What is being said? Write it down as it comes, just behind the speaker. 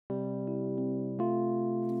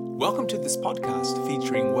Welcome to this podcast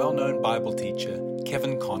featuring well-known Bible teacher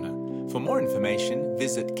Kevin Conner. For more information,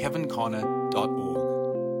 visit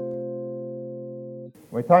kevinconner.org.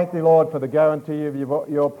 We thank thee, Lord, for the guarantee of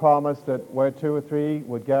your promise that where two or three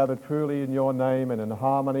would gather truly in your name and in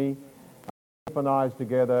harmony, synchronized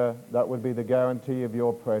together, that would be the guarantee of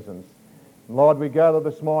your presence. Lord, we gather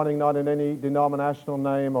this morning not in any denominational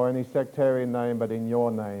name or any sectarian name, but in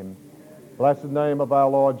your name. Blessed name of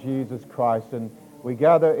our Lord Jesus Christ. And we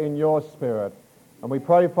gather in your spirit. And we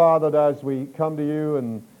pray, Father, that as we come to you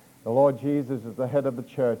and the Lord Jesus is the head of the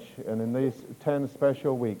church, and in these 10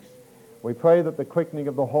 special weeks, we pray that the quickening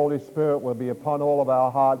of the Holy Spirit will be upon all of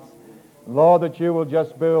our hearts. And Lord, that you will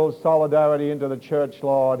just build solidarity into the church,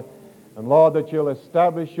 Lord. And Lord, that you'll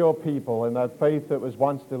establish your people in that faith that was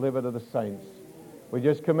once delivered to the saints. We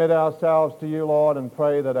just commit ourselves to you, Lord, and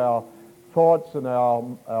pray that our thoughts and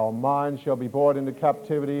our minds shall be brought into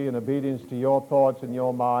captivity in obedience to your thoughts and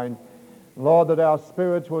your mind. Lord, that our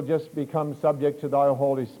spirits will just become subject to thy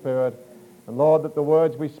Holy Spirit. And Lord, that the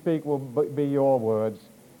words we speak will be your words.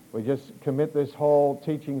 We just commit this whole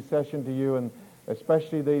teaching session to you, and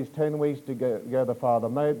especially these 10 weeks together, Father.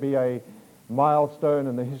 May it be a milestone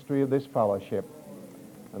in the history of this fellowship.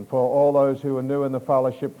 And for all those who are new in the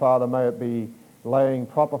fellowship, Father, may it be laying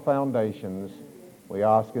proper foundations. We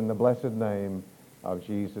ask in the blessed name of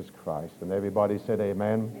Jesus Christ. And everybody said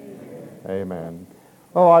amen. Amen.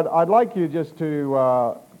 Oh, I'd like you just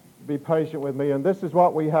to be patient with me, and this is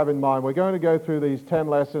what we have in mind. We're going to go through these 10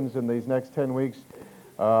 lessons in these next 10 weeks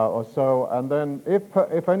or so, and then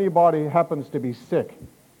if anybody happens to be sick,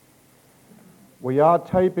 we are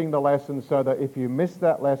taping the lesson so that if you miss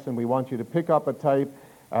that lesson, we want you to pick up a tape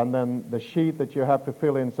and then the sheet that you have to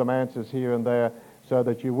fill in some answers here and there so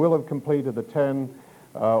that you will have completed the 10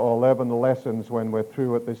 or 11 lessons when we're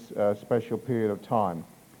through at this special period of time.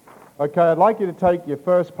 Okay, I'd like you to take your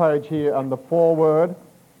first page here on the foreword,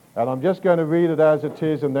 and I'm just going to read it as it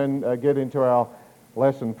is and then get into our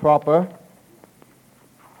lesson proper.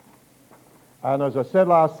 And as I said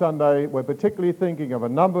last Sunday, we're particularly thinking of a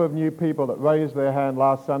number of new people that raised their hand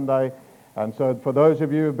last Sunday. And so for those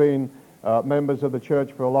of you who have been members of the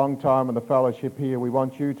church for a long time and the fellowship here, we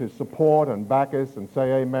want you to support and back us and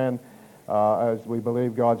say amen as we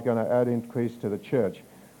believe God's going to add increase to the church.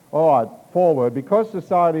 All right, forward. Because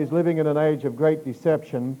society is living in an age of great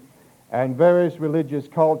deception and various religious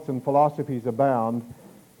cults and philosophies abound,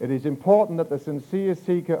 it is important that the sincere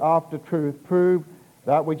seeker after truth prove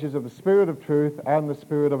that which is of the spirit of truth and the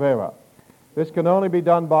spirit of error. This can only be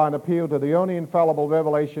done by an appeal to the only infallible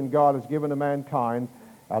revelation God has given to mankind,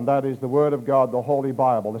 and that is the Word of God, the Holy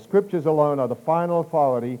Bible. The Scriptures alone are the final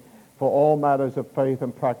authority for all matters of faith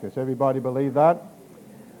and practice. Everybody believe that?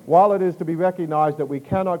 While it is to be recognized that we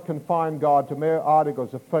cannot confine God to mere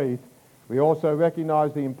articles of faith, we also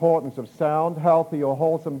recognize the importance of sound, healthy, or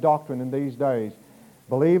wholesome doctrine in these days.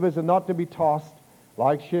 Believers are not to be tossed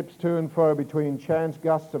like ships to and fro between chance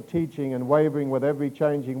gusts of teaching and wavering with every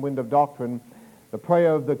changing wind of doctrine, the prey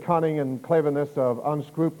of the cunning and cleverness of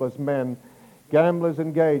unscrupulous men. Gamblers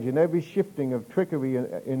engage in every shifting of trickery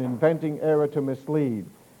in inventing error to mislead.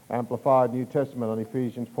 Amplified New Testament on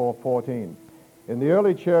Ephesians 4:14. In the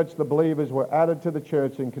early church, the believers were added to the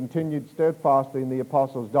church and continued steadfastly in the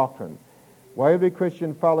apostles' doctrine. Waverley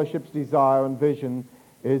Christian Fellowship's desire and vision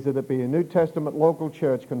is that it be a New Testament local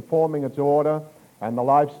church conforming its order and the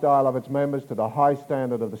lifestyle of its members to the high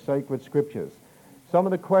standard of the sacred Scriptures. Some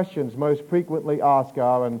of the questions most frequently asked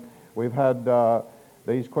are, and we've had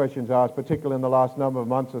these questions asked, particularly in the last number of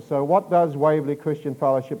months or so, what does Waverley Christian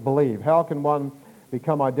Fellowship believe? How can one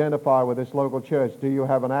become identified with this local church? Do you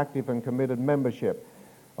have an active and committed membership?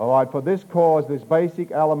 All right, for this cause, this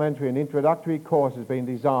basic, elementary, and introductory course has been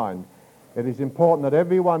designed. It is important that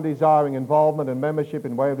everyone desiring involvement and membership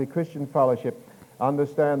in Waverley Christian Fellowship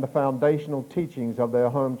understand the foundational teachings of their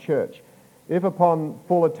home church. If upon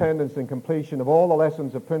full attendance and completion of all the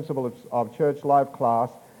lessons of principles of church life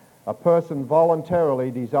class, a person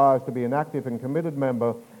voluntarily desires to be an active and committed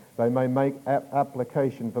member, they may make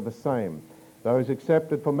application for the same. Those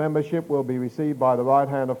accepted for membership will be received by the right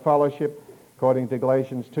hand of fellowship, according to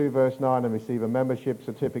Galatians 2 verse 9, and receive a membership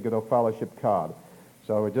certificate or fellowship card.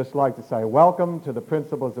 So we'd just like to say welcome to the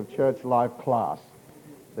Principles of Church Life class,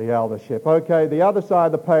 the eldership. Okay, the other side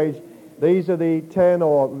of the page, these are the 10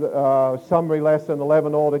 or summary lesson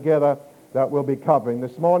 11 altogether that we'll be covering.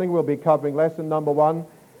 This morning we'll be covering lesson number 1,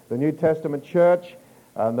 the New Testament church,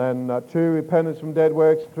 and then 2, repentance from dead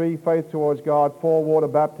works, 3, faith towards God, 4, water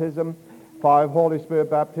baptism, 5, Holy Spirit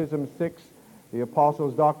baptism, 6, the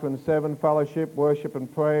Apostles' doctrine, 7, fellowship, worship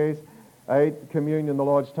and praise, 8, communion, the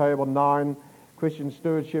Lord's table, 9, Christian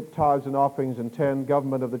stewardship, tithes and offerings, and 10,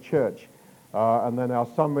 government of the church. And then our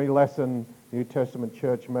summary lesson, New Testament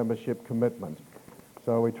church membership commitment.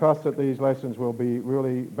 So we trust that these lessons will be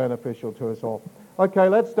really beneficial to us all. Okay,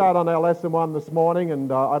 let's start on our lesson 1 this morning,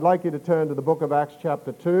 and I'd like you to turn to the book of Acts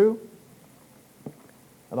chapter 2.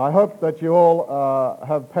 And I hope that you all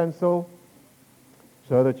have pencil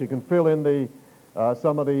so that you can fill in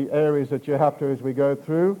some of the areas that you have to as we go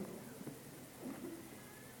through.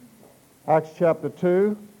 Acts chapter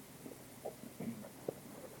 2.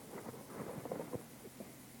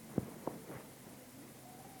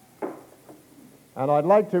 And I'd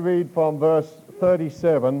like to read from verse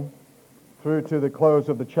 37 through to the close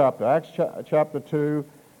of the chapter. Acts chapter 2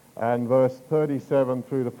 and verse 37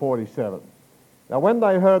 through to 47. Now when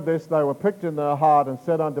they heard this, they were pricked in their heart and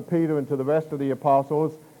said unto Peter and to the rest of the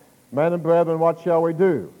apostles, Men and brethren, what shall we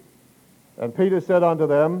do? And Peter said unto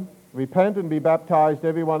them, Repent and be baptized,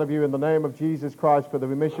 every one of you, in the name of Jesus Christ for the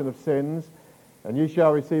remission of sins, and ye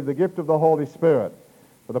shall receive the gift of the Holy Spirit.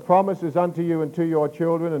 For the promise is unto you and to your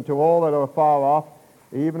children and to all that are far off,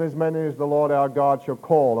 even as many as the Lord our God shall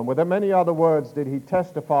call. And with many other words did he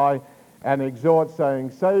testify and exhort,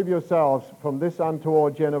 saying, Save yourselves from this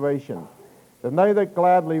untoward generation. Then they that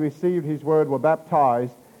gladly received his word were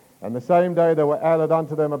baptized, and the same day there were added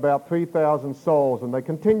unto them about 3,000 souls. And they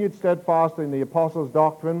continued steadfastly in the apostles'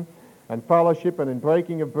 doctrine and fellowship, and in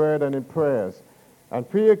breaking of bread, and in prayers. And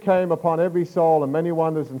fear came upon every soul, and many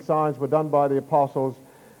wonders and signs were done by the apostles.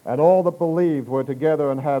 And all that believed were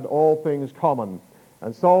together and had all things common,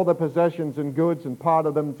 and sold their possessions and goods, and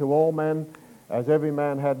parted them to all men, as every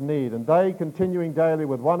man had need. And they, continuing daily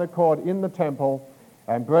with one accord in the temple,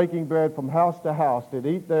 and breaking bread from house to house, did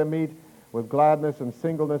eat their meat with gladness and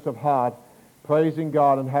singleness of heart, praising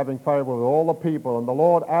God and having favor with all the people. And the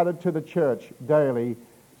Lord added to the church daily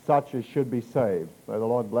such as should be saved. May the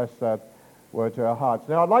Lord bless that word to our hearts.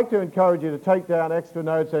 Now I'd like to encourage you to take down extra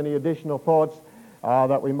notes, any additional thoughts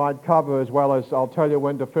that we might cover, as well as I'll tell you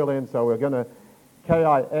when to fill in. So we're going to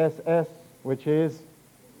KISS, which is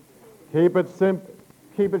keep it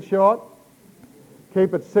short,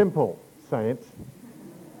 keep it simple, saints.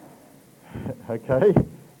 Okay,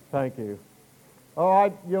 thank you. All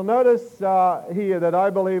right, you'll notice here that I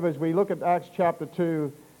believe as we look at Acts chapter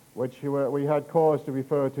 2, which we had cause to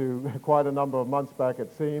refer to quite a number of months back,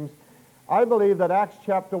 it seems, I believe that Acts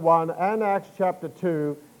chapter 1 and Acts chapter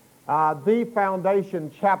 2 are the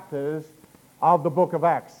foundation chapters of the book of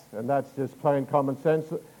Acts, and that's just plain common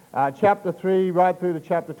sense. Chapter 3 right through to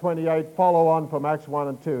chapter 28 follow on from Acts 1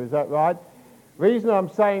 and 2. Is that right? Reason I'm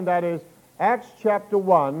saying that is Acts chapter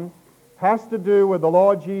 1 has to do with the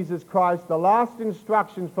Lord Jesus Christ, the last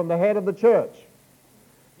instructions from the head of the church.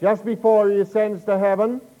 Just before he ascends to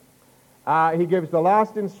heaven, he gives the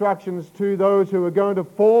last instructions to those who are going to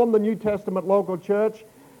form the New Testament local church.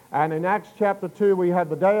 And in Acts chapter 2, we had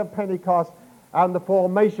the day of Pentecost and the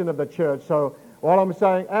formation of the church. So what I'm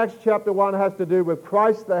saying, Acts chapter 1 has to do with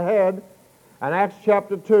Christ the head, and Acts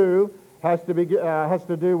chapter 2 has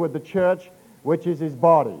to do with the church, which is his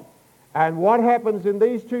body. And what happens in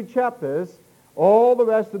these two chapters, all the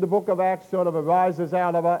rest of the book of Acts sort of arises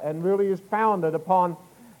out of it and really is founded upon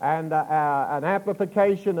an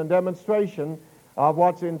amplification and demonstration of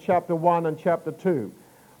what's in chapter 1 and chapter 2.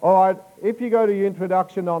 All right, if you go to your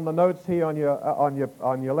introduction on the notes here on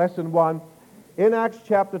your lesson 1, in Acts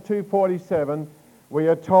chapter 2:47, we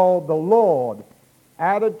are told the Lord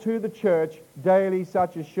added to the church daily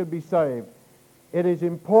such as should be saved. It is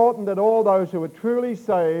important that all those who are truly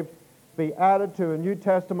saved be added to a New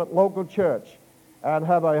Testament local church and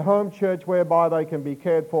have a home church whereby they can be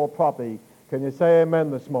cared for properly. Can you say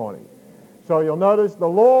amen this morning? So you'll notice the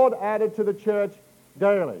Lord added to the church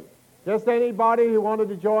daily. Just anybody who wanted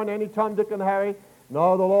to join, any Tom, Dick, and Harry.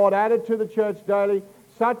 No, the Lord added to the church daily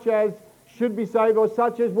such as should be saved or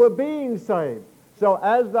such as were being saved. So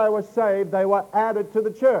as they were saved, they were added to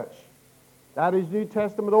the church. That is New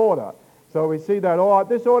Testament order. So we see that. All right,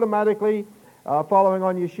 this automatically, following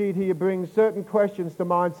on your sheet here, brings certain questions to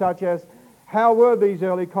mind, such as how were these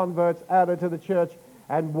early converts added to the church,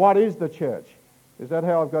 and what is the church? Is that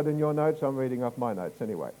how I've got in your notes? I'm reading off my notes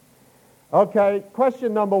anyway. Okay,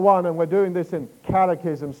 question number 1, and we're doing this in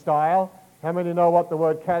catechism style. How many know what the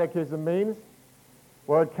word catechism means?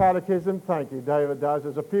 Word catechism, thank you, David does.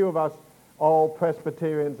 There's a few of us old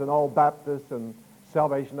Presbyterians and old Baptists and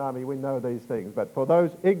Salvation Army, we know these things. But for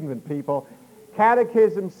those ignorant people,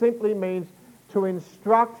 catechism simply means to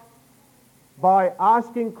instruct by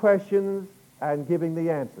asking questions and giving the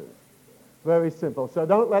answers. Very simple. So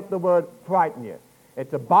don't let the word frighten you.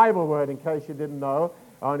 It's a Bible word, in case you didn't know,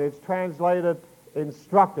 and it's translated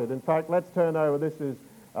instructed. In fact, let's turn over. This is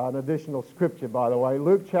an additional scripture, by the way.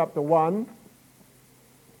 Luke chapter 1.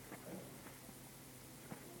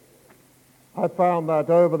 I found that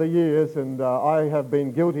over the years, and I have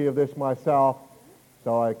been guilty of this myself,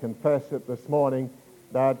 so I confess it this morning,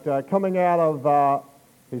 that coming out of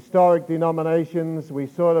historic denominations, we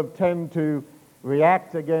sort of tend to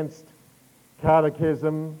react against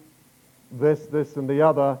catechism, this, and the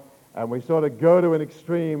other, and we sort of go to an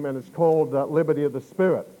extreme, and it's called liberty of the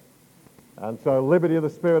Spirit. And so liberty of the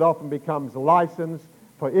Spirit often becomes license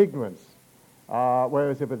for ignorance.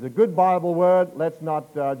 Whereas if it's a good Bible word, let's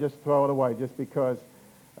not just throw it away just because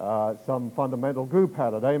some fundamental group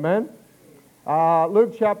had it. Amen?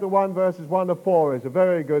 Luke chapter 1, verses 1 to 4 is a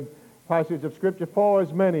very good passage of Scripture. For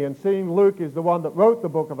as many, and seeing Luke is the one that wrote the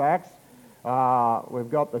book of Acts, we've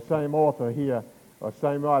got the same author here, or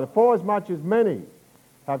same writer. For as much as many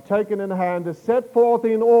have taken in hand to set forth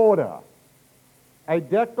in order a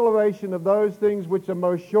declaration of those things which are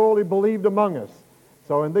most surely believed among us.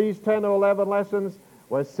 So in these 10 or 11 lessons,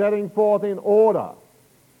 we're setting forth in order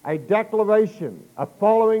a declaration, a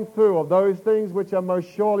following through of those things which are most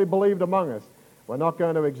surely believed among us. We're not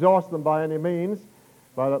going to exhaust them by any means,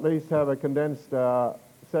 but at least have a condensed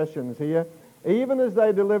sessions here. Even as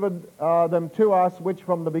they delivered them to us, which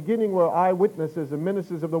from the beginning were eyewitnesses and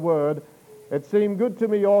ministers of the word, it seemed good to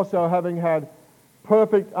me also, having had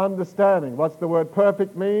perfect understanding. What's the word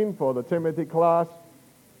perfect mean for the Timothy class?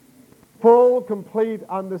 Full, complete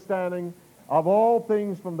understanding of all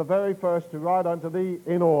things from the very first to write unto thee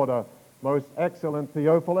in order, most excellent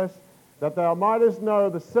Theophilus, that thou mightest know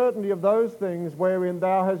the certainty of those things wherein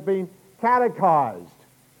thou hast been catechized,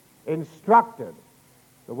 instructed.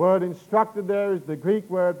 The word instructed there is the Greek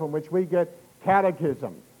word from which we get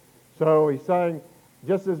catechism. So he's saying,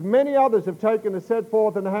 just as many others have taken to set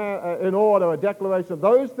forth in order a declaration of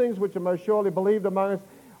those things which are most surely believed among us,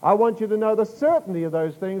 I want you to know the certainty of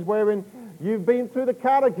those things wherein you've been through the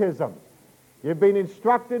catechism. You've been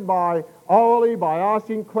instructed orally by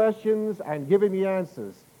asking questions and giving the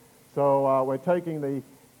answers. So we're taking the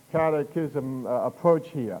catechism approach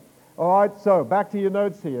here. All right, so back to your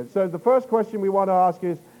notes here. So the first question we want to ask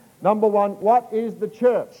is, number one, what is the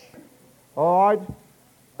church? All right,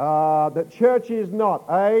 the church is not,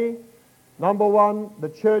 number one, the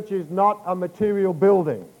church is not a material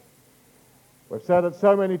building. We've said it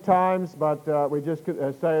so many times, but we just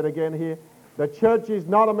say it again here. The church is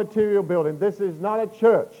not a material building. This is not a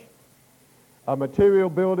church. A material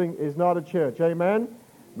building is not a church. Amen?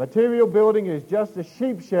 Material building is just a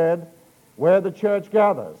sheep shed where the church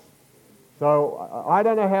gathers. So I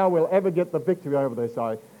don't know how we'll ever get the victory over this.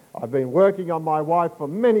 I've been working on my wife for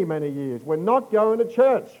many, many years. We're not going to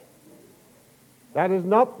church. That is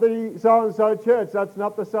not the so-and-so church. That's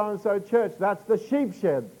not the so-and-so church. That's the sheep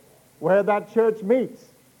shed where that church meets.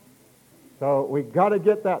 So we've got to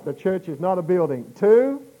get that. The church is not a building.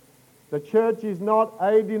 Two, the church is not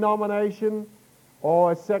a denomination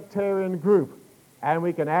or a sectarian group. And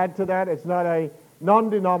we can add to that, it's not a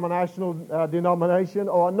non-denominational denomination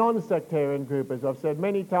or a non-sectarian group. As I've said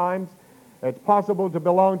many times, it's possible to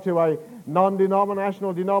belong to a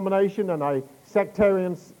non-denominational denomination and a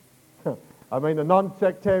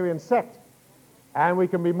non-sectarian sect. And we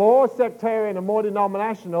can be more sectarian and more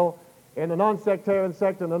denominational in a non-sectarian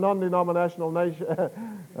sect and a non-denominational nation,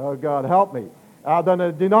 oh God help me, than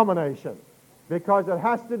a denomination. Because it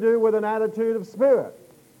has to do with an attitude of spirit.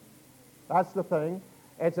 That's the thing.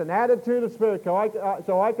 It's an attitude of spirit. So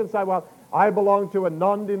I can say, well, I belong to a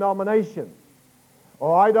non-denomination.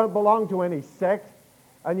 Or I don't belong to any sect,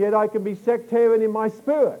 and yet I can be sectarian in my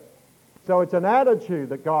spirit. So it's an attitude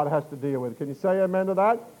that God has to deal with. Can you say amen to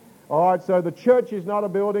that? All right, so the church is not a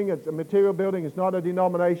building, it's a material building, it's not a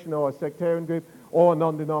denomination or a sectarian group or a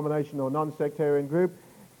non-denomination or non-sectarian group.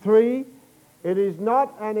 Three, it is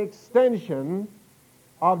not an extension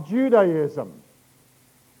of Judaism.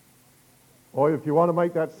 Or if you want to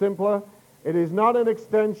make that simpler, it is not an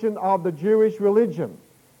extension of the Jewish religion.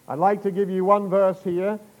 I'd like to give you one verse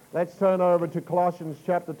here. Let's turn over to Colossians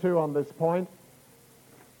chapter 2 on this point.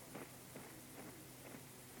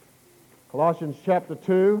 Colossians chapter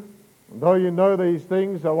 2. Though you know these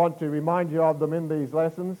things, I want to remind you of them in these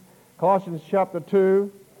lessons. Colossians chapter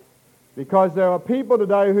 2, because there are people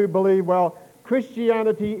today who believe, well,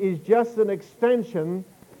 Christianity is just an extension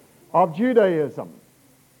of Judaism,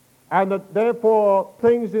 and that therefore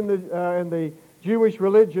things in the Jewish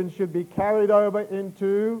religion should be carried over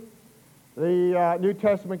into the New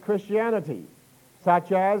Testament Christianity,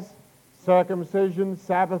 such as circumcision,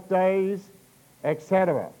 Sabbath days,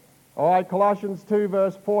 etc. All right, Colossians 2,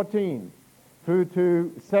 verse 14 through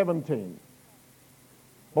to 17.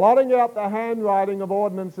 blotting out the handwriting of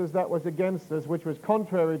ordinances that was against us, which was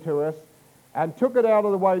contrary to us, and took it out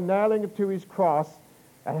of the way, nailing it to his cross,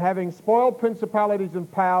 and having spoiled principalities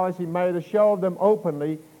and powers, he made a show of them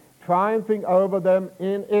openly, triumphing over them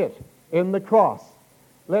in it, in the cross.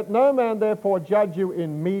 Let no man therefore judge you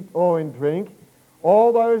in meat or in drink.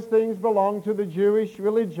 All those things belong to the Jewish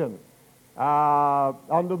religion,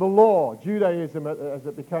 under the law, Judaism as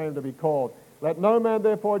it became to be called. Let no man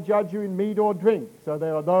therefore judge you in meat or drink. So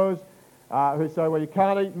there are those who say, well, you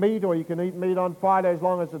can't eat meat, or you can eat meat on Friday as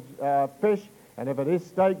long as it's fish, and if it is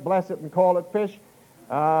steak, bless it and call it fish,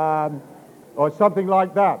 or something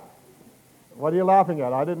like that. What are you laughing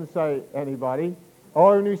at? I didn't say anybody.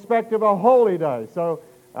 Or in respect of a holy day. So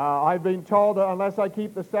I've been told that unless I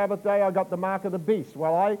keep the Sabbath day, I got the mark of the beast.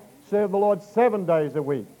 Well, I serve the Lord 7 days a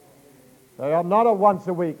week. So I'm not a once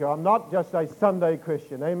a week. I'm not just a Sunday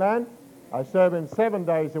Christian. Amen? I serve him 7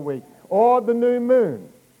 days a week. Or the new moon.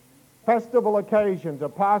 Festival occasions, a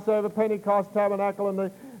Passover, Pentecost, Tabernacle,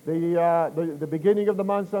 and the beginning of the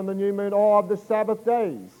months on the new moon, or of the Sabbath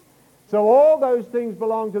days. So all those things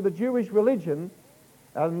belong to the Jewish religion,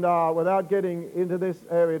 and without getting into this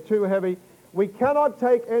area too heavy, we cannot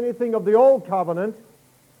take anything of the old covenant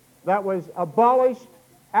that was abolished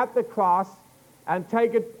at the cross and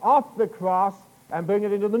take it off the cross and bring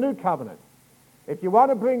it into the new covenant. If you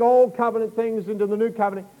want to bring old covenant things into the new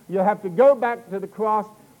covenant, you have to go back to the cross,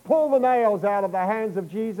 pull the nails out of the hands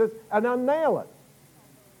of Jesus, and unnail it.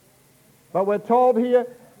 But we're told here,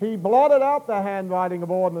 he blotted out the handwriting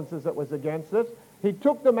of ordinances that was against us. He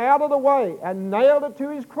took them out of the way and nailed it to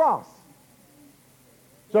his cross.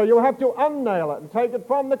 So you'll have to unnail it and take it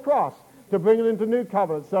from the cross to bring it into new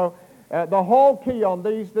covenant. So the whole key on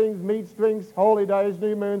these things, meats, drinks, holy days,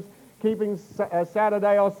 new moons, keeping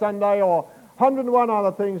Saturday or Sunday, or 101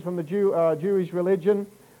 other things from the Jewish religion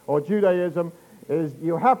or Judaism, is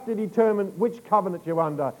you have to determine which covenant you're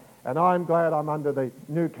under. And I'm glad I'm under the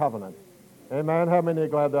new covenant. Amen. How many are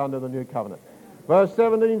glad they're under the new covenant? Verse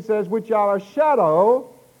 17 says, which are a shadow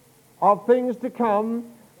of things to come,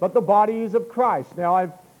 but the body is of Christ. Now,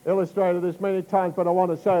 I've illustrated this many times, but I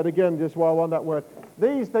want to say it again just while I'm on that word.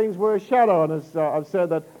 These things were a shadow, and as I've said,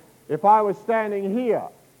 that if I was standing here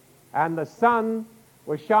and the sun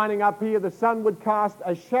was shining up here, the sun would cast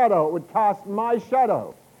a shadow. It would cast my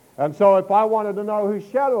shadow. And so if I wanted to know whose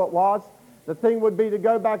shadow it was, the thing would be to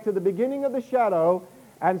go back to the beginning of the shadow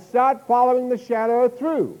and start following the shadow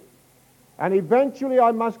through. And eventually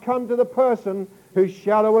I must come to the person whose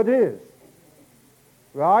shadow it is.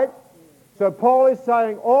 Right? So Paul is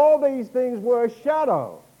saying all these things were a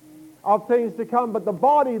shadow of things to come, but the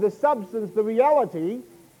body, the substance, the reality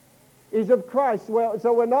is of Christ. Well,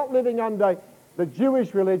 so we're not living under the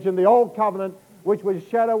Jewish religion, the old covenant, which was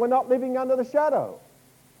shadow. We're not living under the shadow.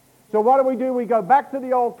 So what do? We go back to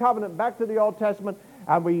the old covenant, back to the Old Testament,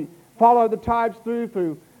 and we follow the types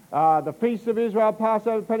through the feasts of Israel,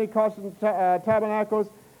 Passover, Pentecost, and Tabernacles,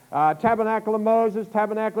 Tabernacle of Moses,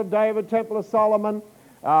 Tabernacle of David, Temple of Solomon,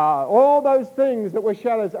 all those things that were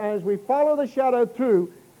shadows. And as we follow the shadow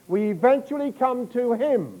through, we eventually come to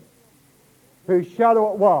him whose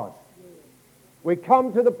shadow it was. We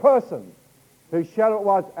come to the person whose shadow it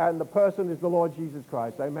was, and the person is the Lord Jesus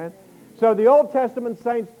Christ. Amen? So the Old Testament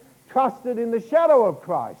saints trusted in the shadow of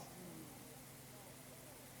Christ.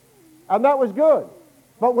 And that was good.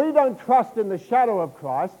 But we don't trust in the shadow of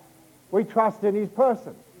Christ. We trust in his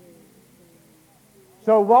person.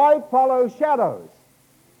 So why follow shadows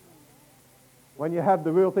when you have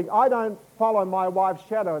the real thing? I don't follow my wife's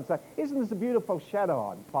shadow and say, isn't this a beautiful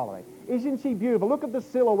shadow I'm following? Isn't she beautiful? Look at the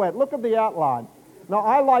silhouette. Look at the outline. No,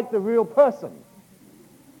 I like the real person.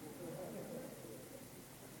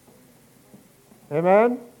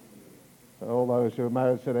 Amen? All those who are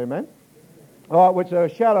married said amen. All right, which are a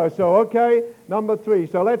shadow. So, okay, number 3.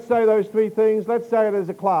 So let's say those 3 things. Let's say it as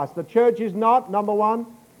a class. The church is not, number 1,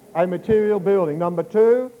 a material building. Number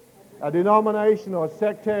 2, a denomination or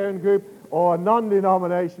sectarian group, or a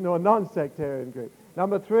non-denomination or non-sectarian group.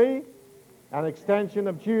 Number 3, an extension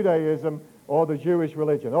of Judaism or the Jewish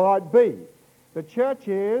religion. All right, B, the church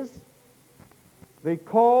is the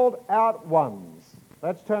called out ones.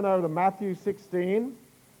 Let's turn over to Matthew 16.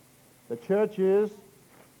 The church is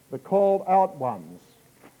the called out ones.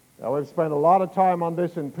 Now, we've spent a lot of time on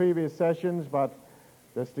this in previous sessions, but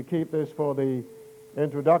just to keep this for the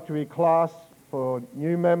introductory class for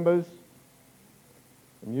new members,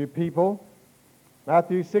 new people.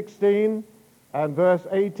 Matthew 16 and verse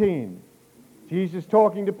 18. Jesus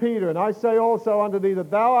talking to Peter, and I say also unto thee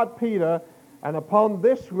that thou art Peter, and upon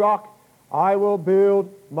this rock I will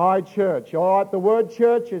build my church. All right, the word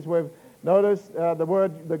church, as we've noticed,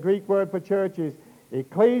 the Greek word for church is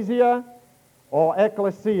Ecclesia or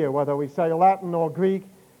ecclesia, whether we say Latin or Greek.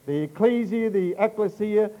 The ecclesia, the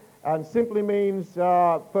ecclesia, and simply means,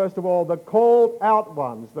 first of all, the called out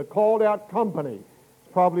ones, the called out company.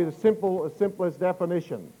 It's probably the simplest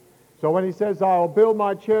definition. So when he says, I'll build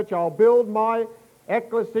my church, I'll build my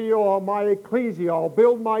ecclesia or my ecclesia, I'll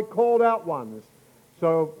build my called out ones.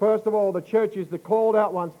 So first of all, the church is the called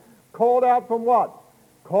out ones. Called out from what?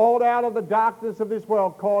 Called out of the darkness of this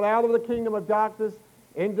world, called out of the kingdom of darkness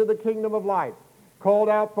into the kingdom of light. Called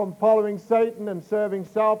out from following Satan and serving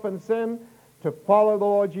self and sin to follow the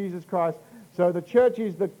Lord Jesus Christ. So the church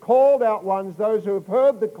is the called out ones, those who have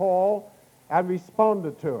heard the call and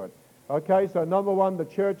responded to it. Okay, so number one, the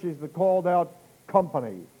church is the called out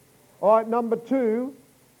company. All right, number two,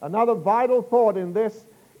 another vital thought in this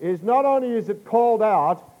is not only is it called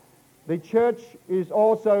out, the church is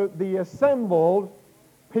also the assembled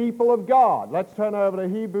people of God. Let's turn over to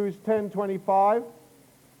Hebrews 10:25.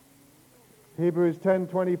 Hebrews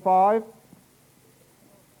 10:25.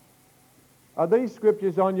 Are these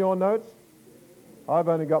scriptures on your notes? I've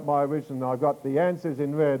only got my original. I've got the answers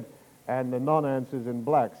in red and the non-answers in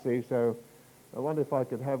black, see? So I wonder if I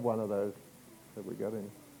could have one of those. Have we got any?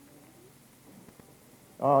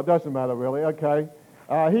 Oh, it doesn't matter really. Okay.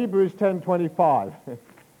 Hebrews 10:25.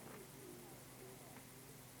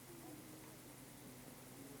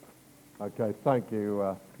 Okay, thank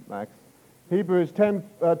you, Max. Hebrews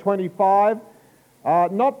 10:25.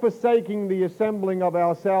 Not forsaking the assembling of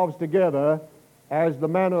ourselves together, as the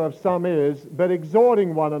manner of some is, but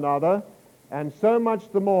exhorting one another, and so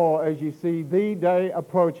much the more as you see the day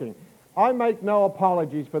approaching. I make no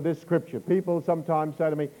apologies for this scripture. People sometimes say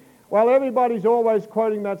to me, well, everybody's always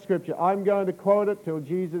quoting that scripture. I'm going to quote it till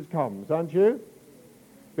Jesus comes, aren't you?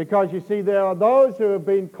 Because you see, there are those who have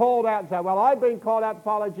been called out and say, well, I've been called out to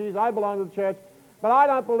follow Jesus, I belong to the church, but I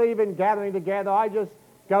don't believe in gathering together. I just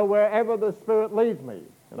go wherever the Spirit leads me.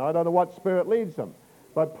 And I don't know what Spirit leads them.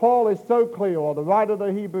 But Paul is so clear, or the writer of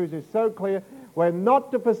the Hebrews is so clear, we're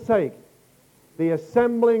not to forsake the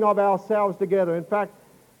assembling of ourselves together. In fact,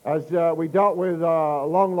 as we dealt with a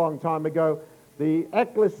long time ago, the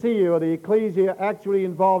ecclesia or the ecclesia actually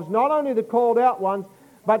involves not only the called out ones,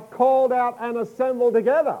 but called out and assembled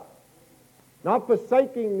together. Not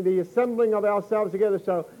forsaking the assembling of ourselves together.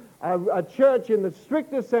 So a church in the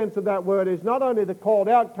strictest sense of that word is not only the called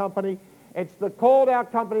out company, it's the called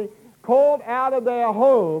out company called out of their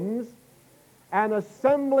homes and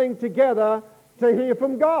assembling together to hear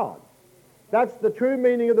from God. That's the true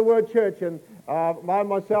meaning of the word church. And I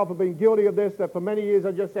myself have been guilty of this, that for many years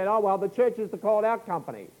I just said, oh, well, the church is the called out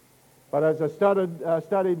company. But as I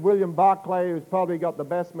studied William Barclay, who's probably got the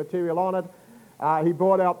best material on it, he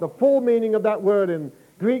brought out the full meaning of that word in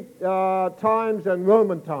Greek times and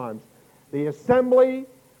Roman times. The assembly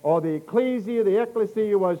or the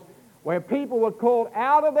ecclesia was where people were called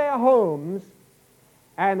out of their homes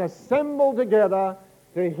and assembled together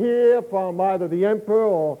to hear from either the emperor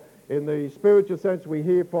or, in the spiritual sense, we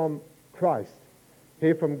hear from Christ,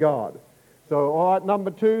 hear from God. So, all right, number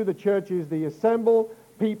two, the church is the assembled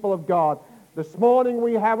people of God. This morning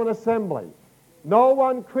we have an assembly. No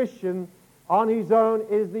one Christian on his own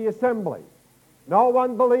is the assembly. No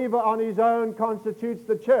one believer on his own constitutes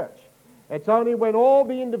the church. It's only when all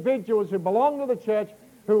the individuals who belong to the church,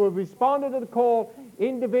 who have responded to the call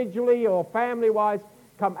individually or family-wise,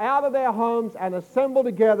 come out of their homes and assemble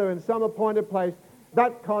together in some appointed place,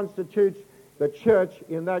 that constitutes the church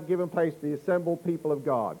in that given place, the assembled people of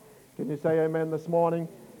God. Can you say amen this morning?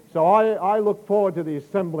 So I look forward to the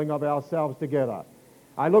assembling of ourselves together.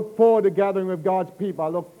 I look forward to gathering with God's people. I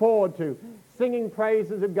look forward to singing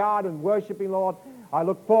praises of God and worshiping Lord. I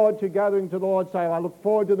look forward to gathering to the Lord's Table. I look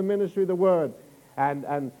forward to the ministry of the Word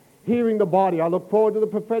and hearing the body. I look forward to the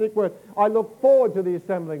prophetic word. I look forward to the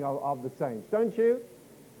assembling of the saints. Don't you?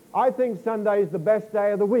 I think Sunday is the best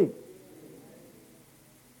day of the week.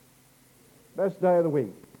 Best day of the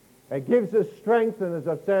week. It gives us strength, and as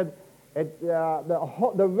I've said,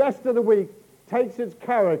 the rest of the week takes its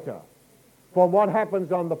character from what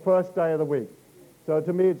happens on the first day of the week. So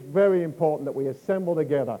to me, it's very important that we assemble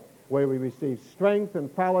together where we receive strength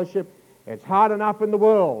and fellowship. It's hard enough in the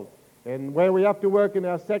world, and where we have to work in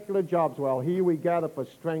our secular jobs. Well, here we gather for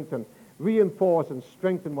strength and reinforce and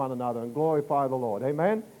strengthen one another and glorify the Lord.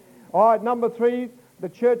 Amen? All right, number three, the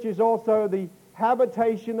church is also the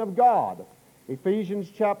habitation of God. Ephesians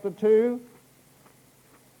chapter 2.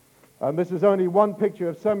 And this is only one picture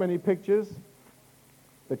of so many pictures.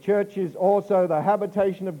 The church is also the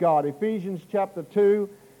habitation of God. Ephesians chapter 2,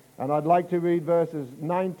 and I'd like to read verses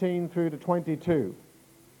 19 through to 22.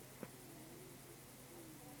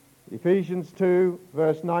 Ephesians 2,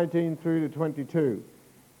 verse 19 through to 22.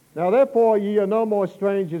 Now therefore ye are no more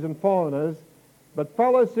strangers and foreigners, but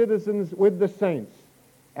fellow citizens with the saints,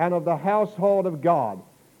 and of the household of God.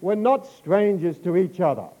 We're not strangers to each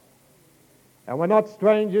other. And we're not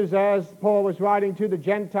strangers, as Paul was writing to the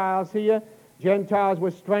Gentiles here. Gentiles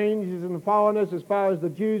were strangers and foreigners as far as the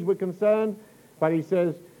Jews were concerned. But he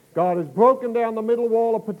says, God has broken down the middle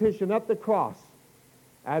wall of partition at the cross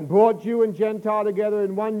and brought Jew and Gentile together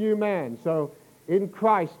in one new man. So in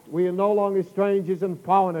Christ we are no longer strangers and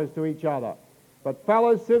foreigners to each other, but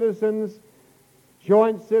fellow citizens,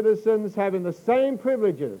 joint citizens, having the same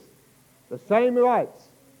privileges, the same rights,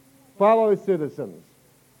 fellow citizens.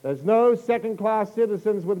 There's no second-class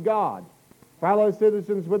citizens with God. Fellow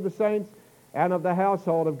citizens with the saints and of the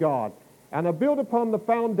household of God, and are built upon the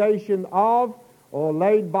foundation of, or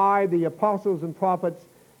laid by, the apostles and prophets,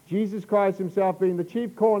 Jesus Christ himself being the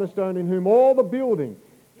chief cornerstone, in whom all the building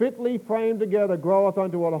fitly framed together groweth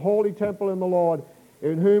unto a holy temple in the Lord,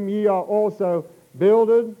 in whom ye are also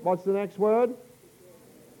builded, what's the next word?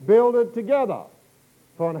 Builded together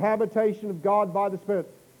for an habitation of God by the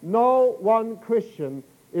Spirit. No one Christian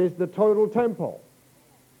is the total temple.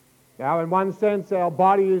 Now, in one sense, our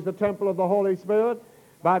body is the temple of the Holy Spirit,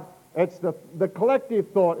 but it's the collective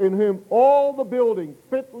thought, in whom all the building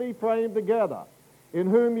fitly framed together, in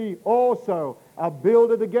whom ye also are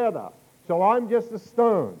builded together. So I'm just a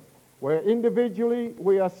stone, where individually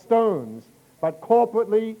we are stones, but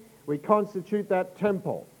corporately we constitute that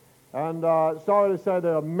temple. And sorry to say,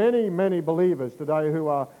 there are many, many believers today who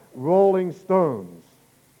are rolling stones.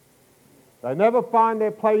 They never find their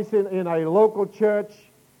place in a local church.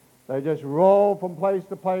 They just roll from place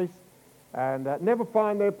to place and never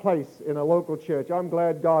find their place in a local church. I'm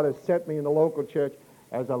glad God has set me in the local church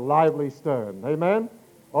as a lively stone. Amen?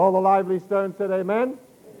 All the lively stones said amen? Amen.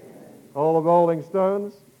 All the rolling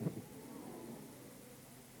stones.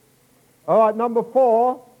 All right, number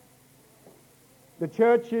 4. The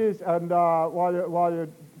churches, and while you're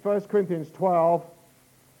 1 Corinthians 12,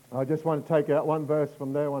 I just want to take out one verse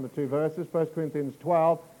from there, one or two verses. 1 Corinthians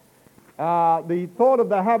 12. The thought of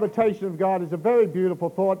the habitation of God is a very beautiful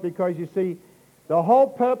thought, because you see, the whole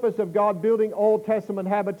purpose of God building Old Testament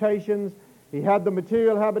habitations, he had the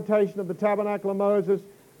material habitation of the tabernacle of Moses,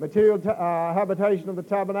 material habitation of the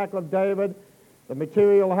tabernacle of David, the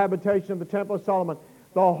material habitation of the temple of Solomon.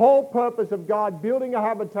 The whole purpose of God building a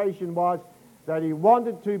habitation was that he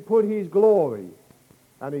wanted to put his glory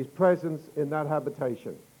and his presence in that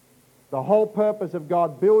habitation. The whole purpose of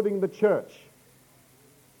God building the church,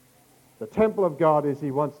 the temple of God, is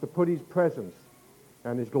he wants to put his presence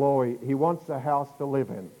and his glory. He wants a house to live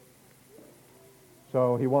in.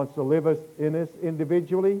 So he wants to live in us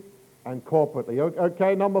individually and corporately.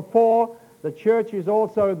 Okay, number 4, the church is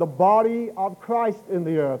also the body of Christ in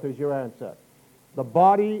the earth, is your answer. The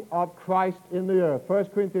body of Christ in the earth. 1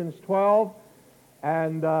 Corinthians 12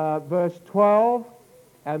 and verse 12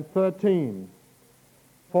 and 13.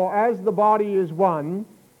 For as the body is one,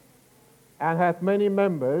 and hath many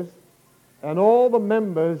members, and all the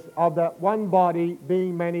members of that one body,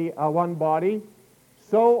 being many, are one body,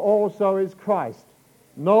 so also is Christ.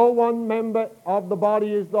 No one member of the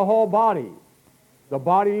body is the whole body. The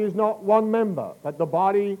body is not one member, but the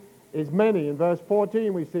body is many. In verse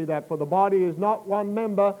 14 we see that, for the body is not one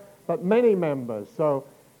member, but many members. So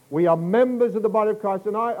we are members of the body of Christ,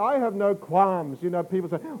 and I have no qualms. You know, people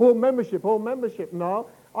say, oh, membership. No,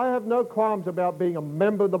 I have no qualms about being a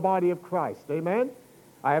member of the body of Christ. Amen?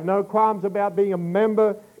 I have no qualms about being a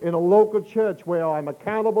member in a local church where I'm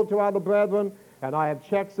accountable to other brethren and I have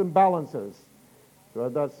checks and balances. So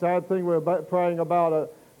that sad thing we're praying about a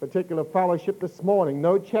particular fellowship this morning.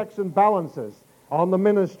 No checks and balances on the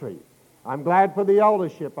ministry. I'm glad for the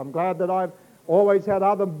eldership. I'm glad that I've always had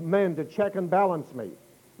other men to check and balance me.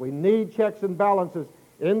 We need checks and balances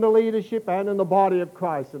in the leadership and in the body of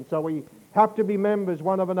Christ. And so we have to be members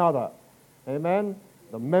one of another. Amen?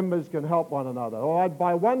 The members can help one another. All right,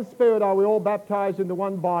 by one Spirit are we all baptized into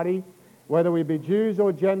one body, whether we be Jews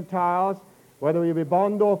or Gentiles, whether we be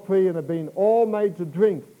bond or free, and have been all made to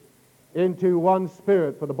drink into one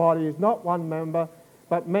Spirit. For the body is not one member,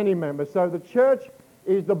 but many members. So the church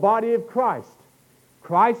is the body of Christ.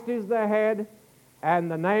 Christ is the head,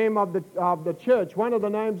 and the name of the church, one of the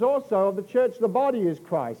names also of the church, the body, is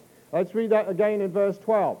Christ. Let's read that again in verse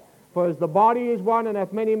 12. For as the body is one and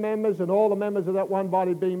hath many members, and all the members of that one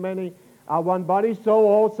body being many are one body, so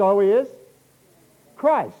also is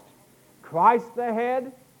Christ. Christ the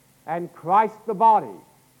head and Christ the body.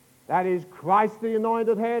 That is Christ the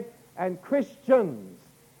anointed head and Christians,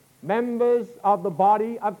 members of the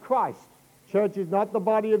body of Christ. Church is not the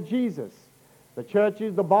body of Jesus. The church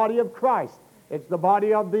is the body of Christ. It's the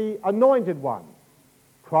body of the anointed one.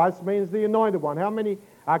 Christ means the anointed one. How many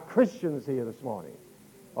are Christians here this morning?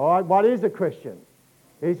 All right, what is a Christian?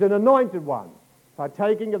 He's an anointed one,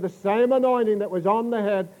 partaking of the same anointing that was on the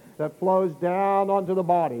head that flows down onto the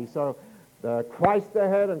body. So Christ the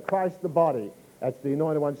head and Christ the body. That's the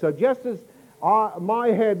anointed one. So just as my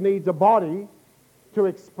head needs a body to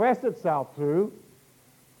express itself through,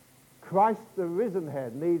 Christ the risen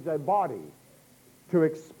head needs a body to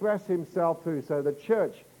express himself through. So the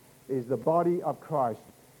church is the body of Christ,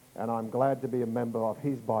 and I'm glad to be a member of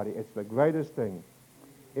his body. It's the greatest thing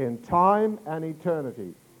in time and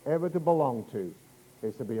eternity ever to belong to,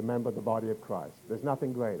 is to be a member of the body of Christ. There's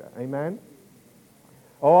nothing greater. Amen?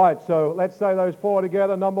 All right, so let's say those four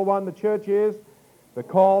together. Number one, the church is the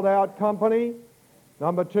called out company.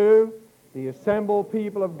 Number two, the assembled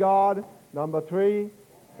people of God. Number three,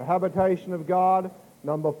 the habitation of God.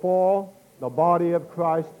 Number four, the body of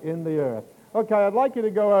Christ in the earth. Okay, I'd like you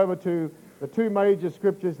to go over to the two major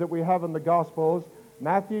scriptures that we have in the Gospels,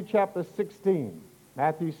 Matthew chapter 16.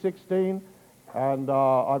 Matthew 16, and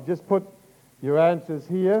I've just put your answers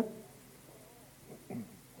here.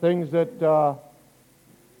 Things that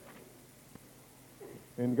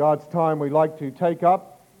in God's time we like to take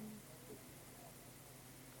up.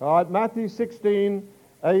 All right, Matthew 16,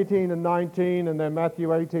 18 and 19, and then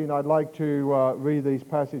Matthew 18, I'd like to read these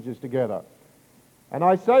passages together. And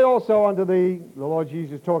I say also unto thee, the Lord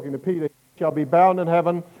Jesus talking to Peter, shall be bound in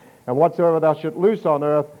heaven, and whatsoever thou shalt loose on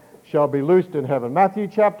earth shall be loosed in heaven. Matthew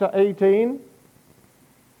chapter 18.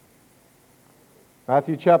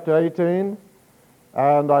 Matthew chapter 18.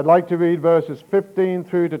 And I'd like to read verses 15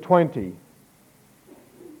 through to 20.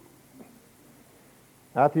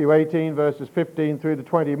 Matthew 18, verses 15 through to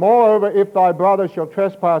 20. Moreover, if thy brother shall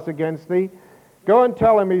trespass against thee, go and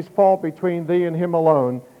tell him his fault between thee and him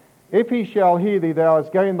alone. If he shall hear thee, thou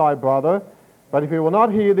hast gained thy brother. But if he will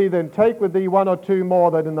not hear thee, then take with thee one or two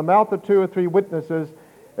more, that in the mouth of two or three witnesses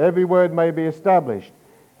every word may be established.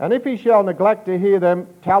 And if he shall neglect to hear them,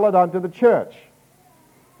 tell it unto the church.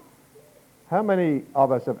 How many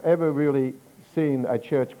of us have ever really seen a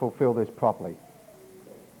church fulfill this properly?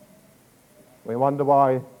 We wonder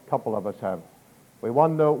why. A couple of us have. We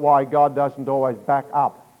wonder why God doesn't always back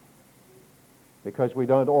up, because we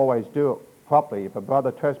don't always do it properly. If a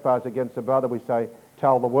brother trespasses against a brother, we say,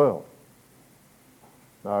 tell the world.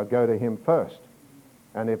 No, go to him first.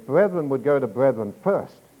 And if brethren would go to brethren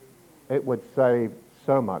first, it would save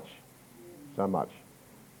so much, so much.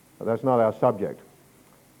 But that's not our subject.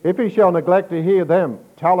 If he shall neglect to hear them,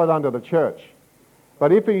 tell it unto the church.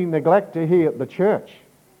 But if he neglect to hear the church,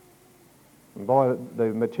 and boy, the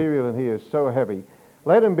material in here is so heavy,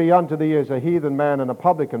 let him be unto thee as a heathen man and a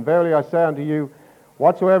publican. Verily I say unto you,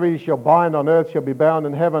 whatsoever ye shall bind on earth shall be bound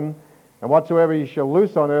in heaven, and whatsoever ye shall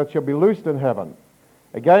loose on earth shall be loosed in heaven.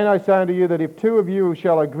 Again I say unto you that if two of you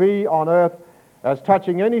shall agree on earth as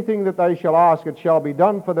touching anything that they shall ask, it shall be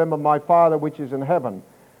done for them of my Father which is in heaven.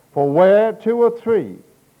 For where two or three,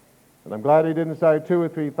 and I'm glad he didn't say 2 or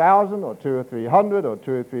 3,000 or 2 or 300 or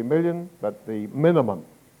 2 or 3 million, but the minimum,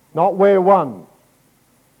 not where one.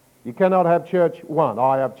 You cannot have church one.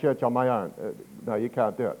 I have church on my own. No, you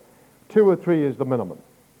can't do it. 2 or 3 is the minimum.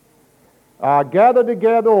 Gathered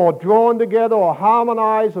together or drawn together or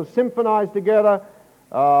harmonized or symphonized together.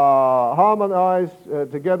 Harmonized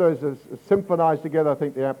together is symphonized together, I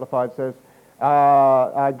think the Amplified says.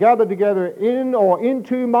 Gathered together in or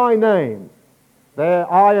into my name.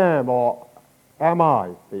 There I am, or am I.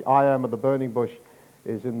 The I am of the burning bush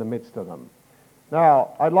is in the midst of them. Now,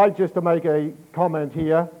 I'd like just to make a comment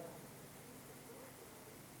here.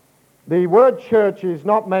 The word church is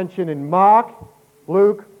not mentioned in Mark,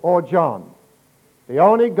 Luke, or John. The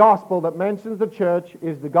only gospel that mentions the church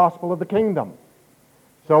is the gospel of the kingdom.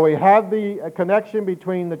 So we have the connection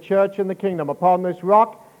between the church and the kingdom. Upon this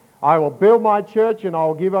rock I will build my church, and I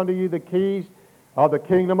will give unto you the keys of the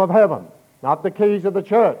kingdom of heaven. Not the keys of the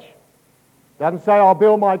church. Doesn't say I'll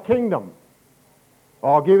build my kingdom.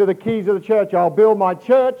 Or I'll give you the keys of the church. I'll build my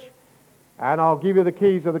church, and I'll give you the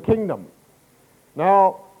keys of the kingdom.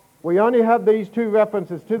 Now, we only have these two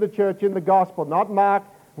references to the church in the gospel. Not Mark,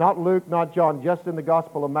 not Luke, not John. Just in the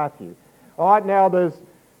gospel of Matthew. All right, now there's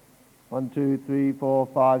 1, 2, 3, 4,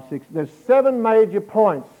 5, 6. There's 7 major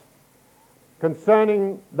points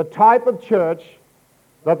concerning the type of church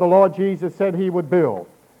that the Lord Jesus said he would build.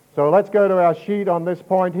 So let's go to our sheet on this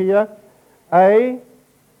point here. A,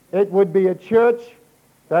 it would be a church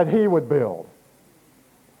that he would build.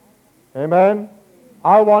 Amen?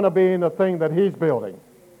 I want to be in the thing that he's building.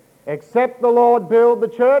 Except the Lord build the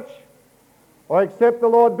church, or except the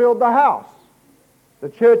Lord build the house. The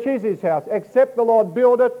church is his house. Except the Lord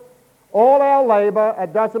build it, all our labor,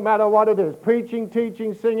 it doesn't matter what it is, preaching,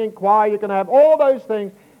 teaching, singing, choir, you can have all those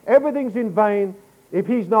things. Everything's in vain if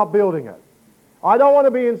he's not building it. I don't want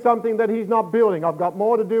to be in something that he's not building. I've got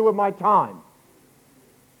more to do with my time.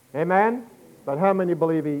 Amen? But how many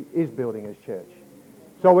believe he is building his church?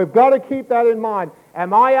 So we've got to keep that in mind.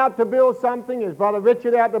 Am I out to build something? Is Brother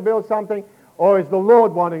Richard out to build something? Or is the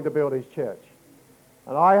Lord wanting to build his church?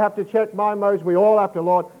 And I have to check my motives. We all have to,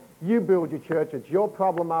 Lord, you build your church. It's your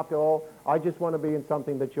problem after all. I just want to be in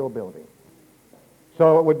something that you're building.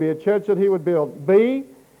 So it would be a church that he would build. B,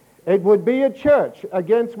 it would be a church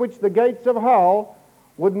against which the gates of hell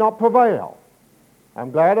would not prevail.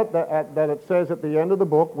 I'm glad that it says at the end of the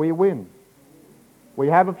book, we win. We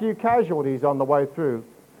have a few casualties on the way through,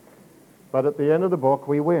 but at the end of the book,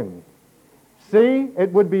 we win. C,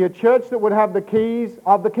 it would be a church that would have the keys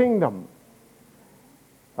of the kingdom.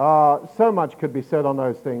 So much could be said on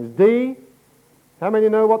those things. D, how many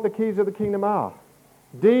know what the keys of the kingdom are?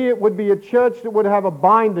 D, it would be a church that would have a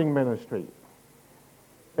binding ministry.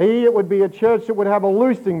 E, it would be a church that would have a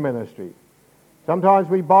loosing ministry. Sometimes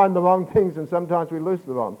we bind the wrong things and sometimes we loose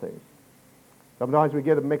the wrong things. Sometimes we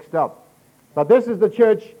get them mixed up. But this is the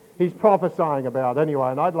church he's prophesying about anyway,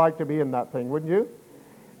 and I'd like to be in that thing, wouldn't you?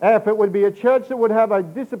 F, it would be a church that would have a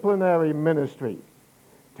disciplinary ministry.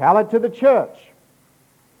 Tell it to the church.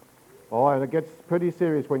 Oh, and it gets pretty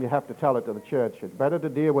serious when you have to tell it to the church. It's better to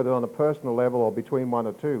deal with it on a personal level or between one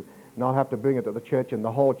or two, not have to bring it to the church and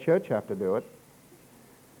the whole church have to do it.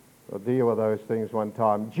 We'll deal with those things one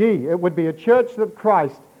time. G, it would be a church that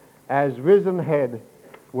Christ, as risen head,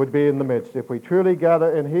 would be in the midst. If we truly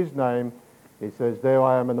gather in his name, he says, there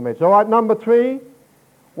I am in the midst. All right, number 3,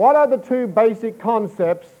 what are the 2 basic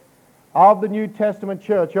concepts of the New Testament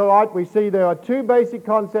church? All right, we see there are 2 basic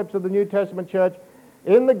concepts of the New Testament church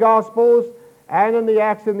in the Gospels and in the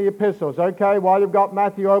Acts and the Epistles. Okay, while you've got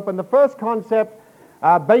Matthew open, the first concept,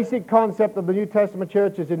 basic concept of the New Testament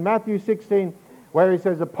church is in Matthew 16, where he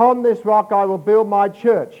says, upon this rock I will build my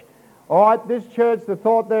church. All right, this church, the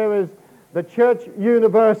thought there is the church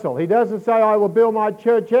universal. He doesn't say I will build my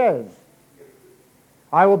church as.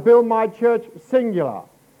 I will build my church singular.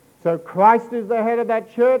 So Christ is the head of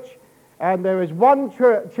that church, and there is one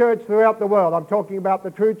church throughout the world. I'm talking about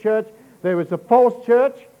the true church. There is a false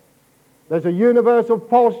church. There's a universal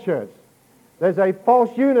false church. There's a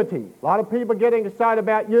false unity. A lot of people getting excited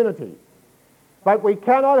about unity. But we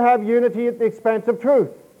cannot have unity at the expense of truth.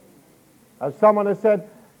 As someone has said,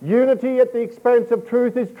 unity at the expense of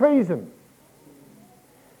truth is treason.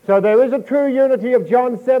 So there is a true unity of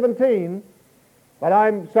John 17, but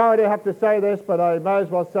I'm sorry to have to say this, but I may as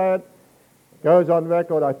well say it. It goes on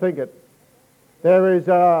record, I think it. There is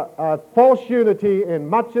a false unity in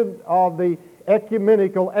much of the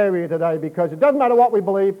ecumenical area today because it doesn't matter what we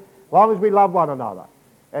believe as long as we love one another.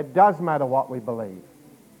 It does matter what we believe.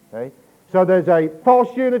 Okay? So there's a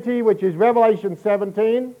false unity, which is Revelation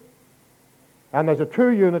 17, and there's a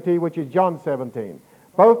true unity, which is John 17.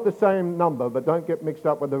 Both the same number, but don't get mixed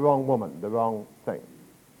up with the wrong woman, the wrong thing.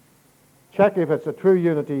 Check if it's a true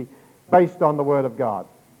unity based on the Word of God,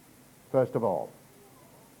 first of all.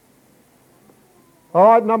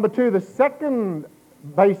 All right, number 2, the second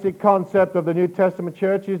basic concept of the New Testament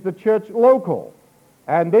church is the church local.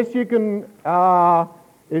 And this you can...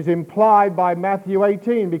 is implied by Matthew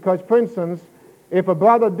 18, because, for instance, if a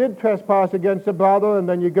brother did trespass against a brother and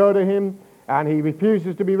then you go to him and he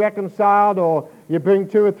refuses to be reconciled, or you bring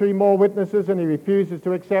 2 or 3 more witnesses and he refuses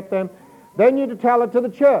to accept them, then you tell it to the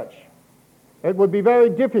church. It would be very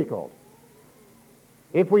difficult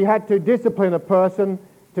if we had to discipline a person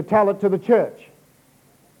to tell it to the church.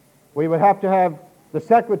 We would have to have the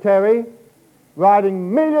secretary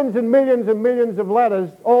writing millions and millions and millions of letters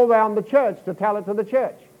all around the church to tell it to the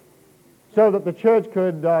church, so that the church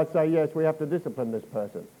could say, yes, we have to discipline this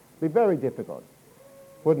person. It'd be very difficult,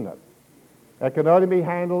 wouldn't it? It can only be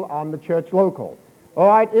handled on the church local. All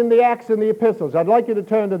right, in the Acts and the Epistles, I'd like you to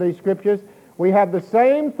turn to these scriptures. We have the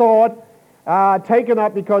same thought taken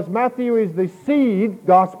up because Matthew is the seed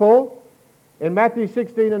gospel. In Matthew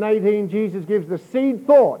 16 and 18, Jesus gives the seed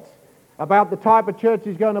thoughts about the type of church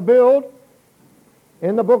he's going to build.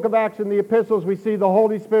 In the book of Acts and the Epistles, we see the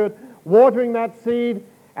Holy Spirit watering that seed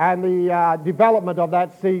and the development of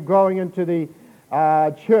that seed growing into the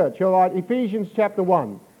church. All right, Ephesians chapter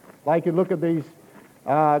 1. I'd like you to look at these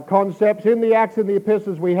concepts. In the Acts and the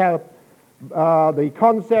Epistles, we have the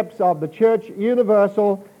concepts of the church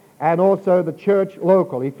universal and also the church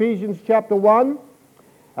local. Ephesians chapter 1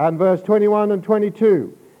 and verse 21 and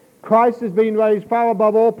 22. Christ has been raised far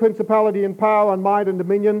above all principality and power and might and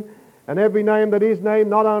dominion and every name that is named,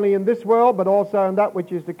 not only in this world, but also in that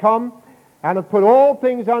which is to come, and hath put all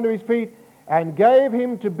things under his feet, and gave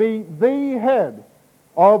him to be the head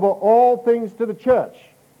over all things to the church,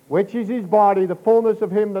 which is his body, the fullness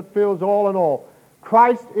of him that fills all in all.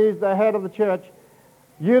 Christ is the head of the church,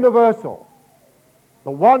 universal.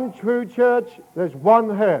 The one true church, there's one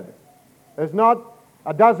head. There's not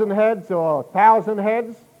a dozen heads or 1,000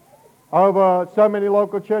 heads over so many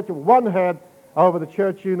local churches. One head over the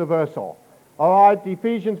church universal. All right,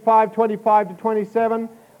 Ephesians 5:25 to 27,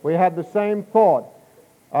 we had the same thought.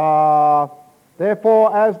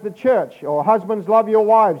 Therefore, as the church, or husbands, love your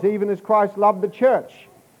wives, even as Christ loved the church.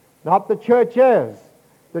 Not the church as.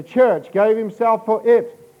 The church gave himself for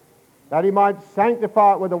it, that he might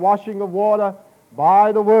sanctify it with the washing of water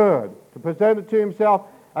by the word, to present it to himself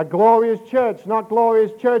a glorious church, not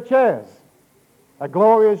glorious churches. A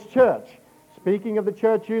glorious church. Speaking of the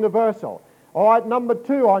church universal. All right, number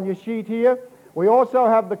 2 on your sheet here, we also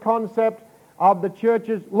have the concept of the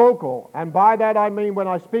church's local. And by that I mean, when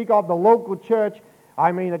I speak of the local church,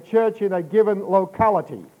 I mean a church in a given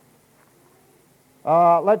locality.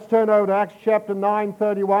 Let's turn over to Acts chapter 9,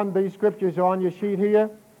 31. These scriptures are on your sheet here.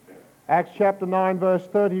 Acts chapter 9, verse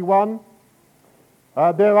 31.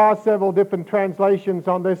 There are several different translations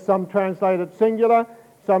on this. Some translate it singular,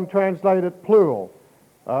 some translate it plural.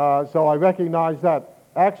 So I recognize that.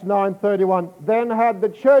 Acts 9:31. Then had the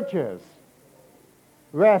churches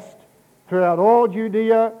rest throughout all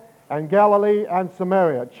Judea and Galilee and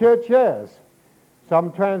Samaria. Churches.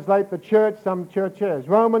 Some translate the church, some churches.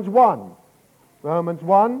 Romans 1. Romans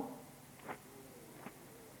 1.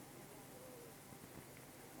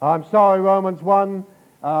 I'm sorry, Romans 1.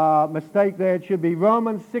 Mistake there. It should be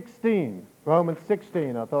Romans 16. Romans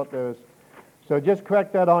 16. I thought there was. So just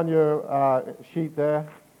correct that on your sheet there.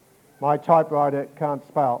 My typewriter can't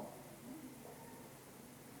spell.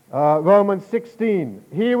 Romans 16.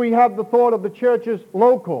 Here we have the thought of the churches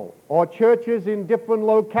local, or churches in different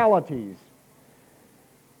localities.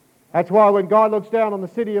 That's why when God looks down on the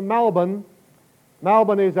city of Melbourne,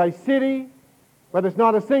 Melbourne is a city, but it's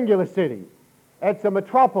not a singular city. It's a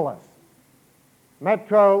metropolis.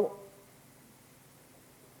 Metropolitan.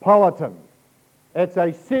 It's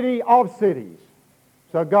a city of cities.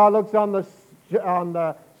 So God looks on the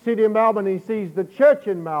city of Melbourne, he sees the church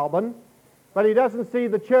in Melbourne, but he doesn't see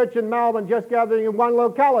the church in Melbourne just gathering in one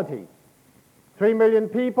locality. 3 million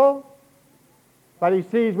people, but he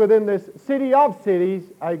sees within this city of cities,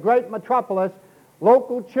 a great metropolis,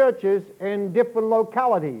 local churches in different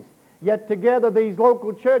localities. Yet together these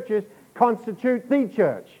local churches constitute the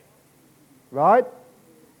church. Right?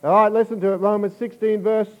 All right, listen to it. Romans 16,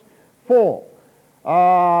 verse 4.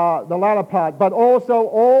 The latter part. But also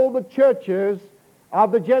all the churches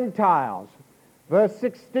of the Gentiles. Verse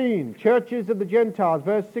 16. Churches of the Gentiles.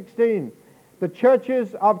 Verse 16. The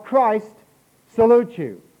churches of Christ salute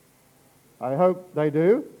you. I hope they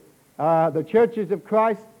do. The churches of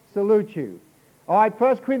Christ salute you. All right,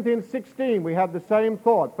 1 Corinthians 16. We have the same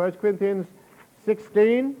thought. 1 Corinthians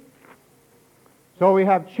 16. So we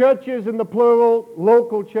have churches in the plural,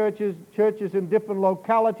 local churches, churches in different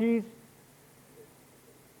localities.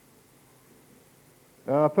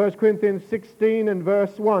 1 Corinthians 16 and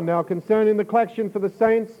verse 1. Now concerning the collection for the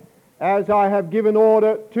saints, as I have given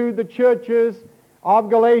order to the churches of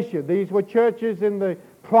Galatia. These were churches in the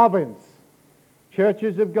province.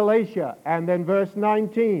 Churches of Galatia. And then verse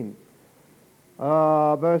 19.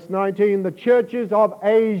 The churches of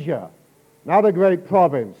Asia. Another great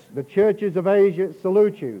province. The churches of Asia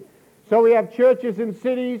salute you. So we have churches in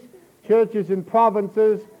cities, churches in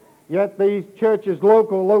provinces, yet these churches,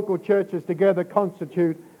 local churches together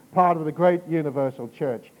constitute part of the great universal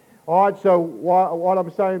church. All right, so what I'm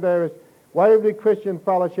saying there is Waverley Christian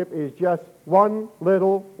Fellowship is just one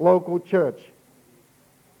little local church.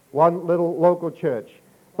 One little local church.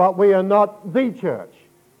 But we are not the church.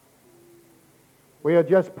 We are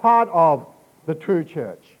just part of the true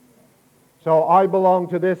church. So I belong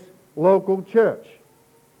to this local church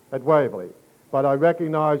at Waverley, but I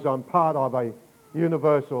recognize I'm part of a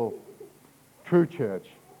universal true church.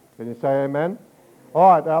 Can you say amen? All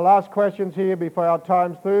right, our last questions here before our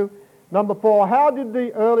time's through. Number 4, how did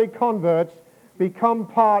the early converts become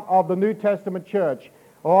part of the New Testament church?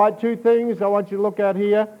 All right, 2 things I want you to look at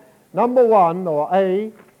here. Number 1, or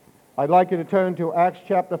A, I'd like you to turn to Acts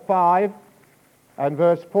chapter 5 and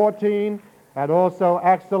verse 14, and also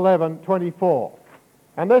Acts 11:24.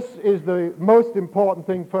 And this is the most important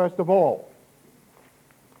thing first of all.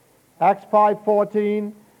 Acts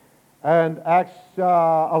 5:14 and Acts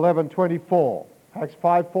 11:24. Acts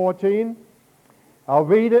 5:14. I'll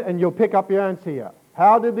read it and you'll pick up your answer here.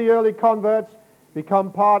 How did the early converts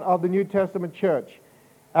become part of the New Testament church.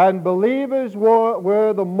 And believers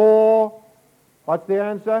were the more, what's the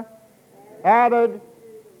answer? Added,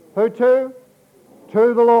 who to?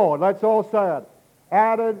 To the Lord. Let's all say it.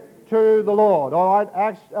 Added to the Lord. All right,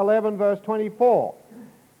 Acts 11 verse 24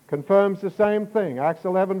 confirms the same thing. Acts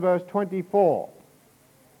 11 verse 24.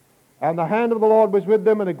 And the hand of the Lord was with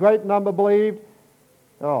them, and a great number believed.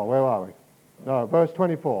 Oh, where are we? No, verse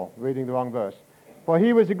 24. Reading the wrong verse. For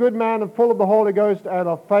he was a good man and full of the Holy Ghost and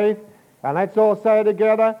of faith. And let's all say it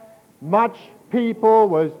together. Much people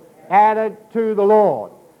was added to the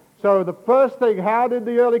Lord. So the first thing, how did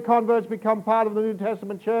the early converts become part of the New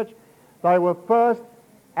Testament church? They were first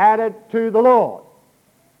added to the Lord.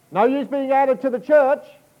 No use being added to the church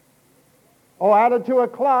or added to a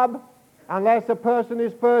club unless a person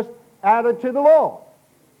is first added to the Lord.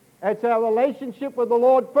 It's our relationship with the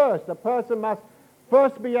Lord first. A person must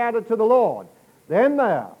first be added to the Lord. Then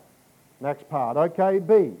there. Next part. Okay,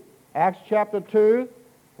 B. Acts chapter 2,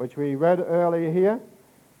 which we read earlier here.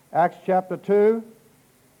 Acts chapter 2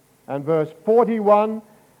 and verse 41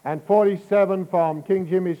 and 47 from King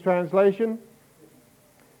Jimmy's translation.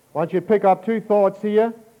 I want you to pick up two thoughts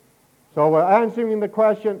here. So we're answering the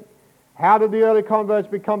question, how did the early converts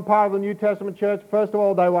become part of the New Testament church? First of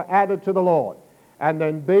all, they were added to the Lord. And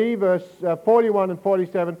then B, verse 41 and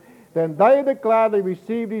 47, then they that gladly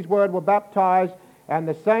received his word were baptized, and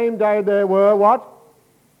the same day there were what?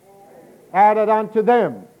 Added unto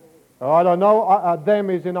them. Oh, I don't know,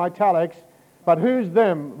 them is in italics, but who's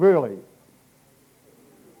them really?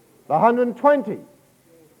 The 120.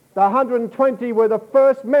 The 120 were the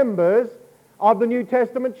first members of the New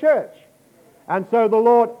Testament church. And so the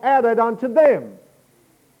Lord added unto them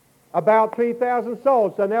about 3,000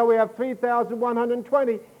 souls. So now we have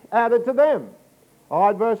 3,120 added to them. All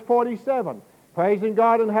right, verse 47. Praising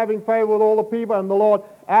God and having favor with all the people, and the Lord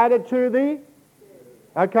added to thee.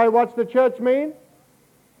 Okay, what's the church mean?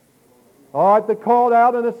 All right, the called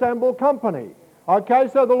out and assembled company. Okay,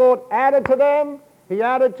 so the Lord added to them. He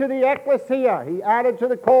added to the ecclesia. He added to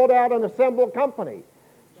the called out and assembled company.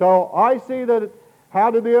 So I see that,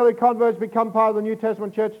 how did the early converts become part of the New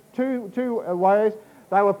Testament church? Two ways.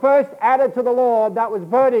 They were first added to the Lord, that was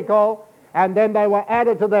vertical, and then they were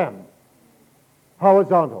added to them,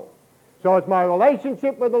 horizontal. So it's my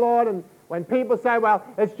relationship with the Lord, and when people say, well,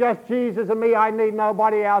 it's just Jesus and me, I need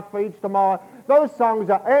nobody else for each tomorrow, those songs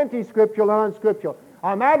are anti-scriptural and unscriptural.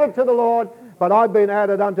 I'm added to the Lord, but I've been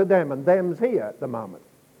added unto them, and them's here at the moment.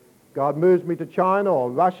 God moves me to China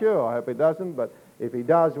or Russia, I hope he doesn't, but if he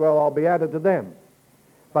does, well, I'll be added to them.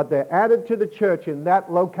 But they're added to the church in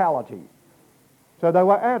that locality. So they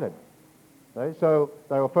were added. Okay? So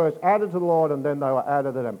they were first added to the Lord, and then they were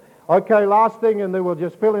added to them. Okay, last thing, and then we'll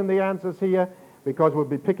just fill in the answers here, because we'll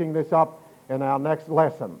be picking this up in our next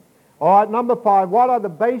lesson. All right, number 5, what are the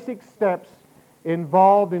basic steps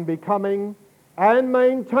involved in becoming and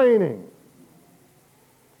maintaining?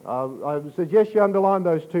 I suggest you underline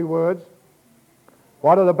those two words.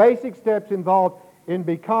 What are the basic steps involved in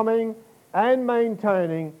becoming and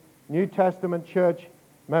maintaining New Testament church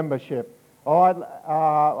membership? All right,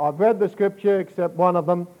 I've read the scripture except one of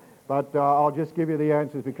them, but I'll just give you the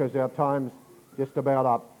answers because our time's just about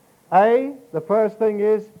up. A, the first thing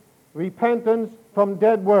is repentance from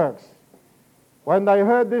dead works. When they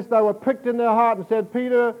heard this, they were pricked in their heart and said,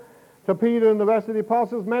 to Peter and the rest of the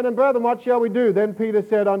apostles, men and brethren, what shall we do? Then Peter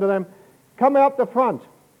said unto them, come out the front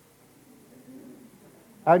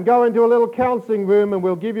and go into a little counseling room, and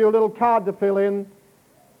we'll give you a little card to fill in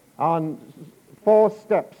on 4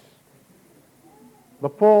 steps, the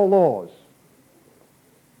 4 laws.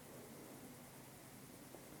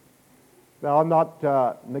 Now, I'm not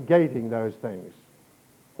negating those things,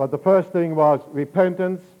 but the first thing was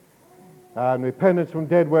repentance, and repentance from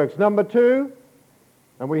dead works. Number 2,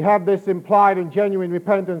 and we have this implied in genuine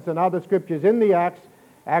repentance and other scriptures in the Acts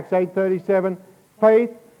 8:37,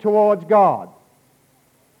 faith towards God.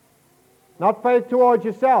 Not faith towards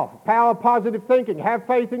yourself. Power of positive thinking. Have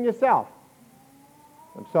faith in yourself.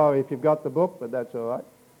 I'm sorry if you've got the book, but that's all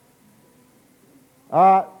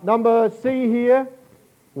right. Number C here,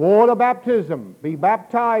 water baptism. Be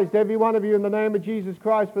baptized, every one of you, in the name of Jesus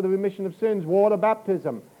Christ for the remission of sins. Water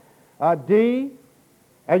baptism. D,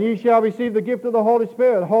 and ye shall receive the gift of the Holy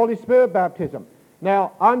Spirit. Holy Spirit baptism.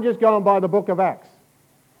 Now, I'm just going by the book of Acts.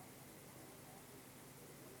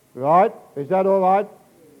 Right? Is that all right?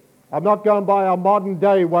 I'm not going by our modern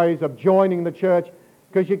day ways of joining the church,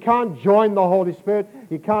 because you can't join the Holy Spirit.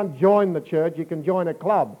 You can't join the church. You can join a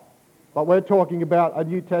club. But we're talking about a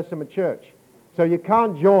New Testament church. So you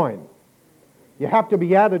can't join. You have to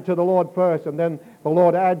be added to the Lord first, and then the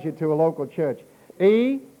Lord adds you to a local church.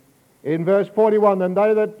 E, In verse 41, then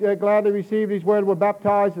they that gladly received his word were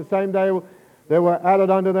baptized. The same day there were added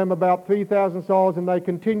unto them about 3,000 souls, and they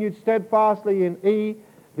continued steadfastly in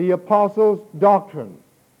the apostles' doctrine.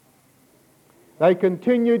 They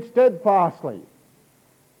continued steadfastly.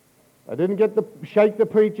 They didn't shake the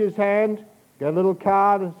preacher's hand, get a little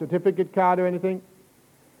card, a certificate card or anything.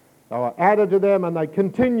 They were added to them, and they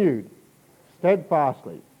continued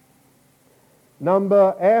steadfastly.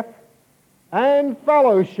 Number F, and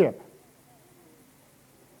fellowship.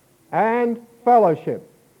 And fellowship.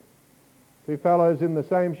 Two fellows in the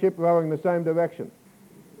same ship rowing the same direction.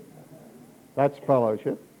 That's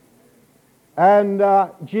fellowship. And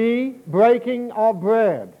G, breaking of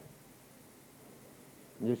bread.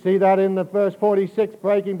 You see that in the verse 46,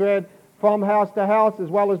 breaking bread from house to house, as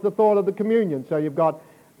well as the thought of the communion. So you've got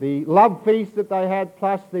the love feast that they had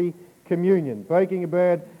plus the communion, breaking of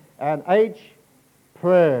bread. And H,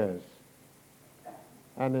 prayers.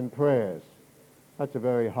 And in prayers. That's a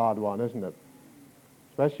very hard one, isn't it?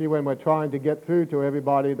 Especially when we're trying to get through to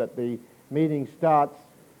everybody that the meeting starts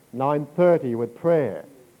 9:30 with prayer.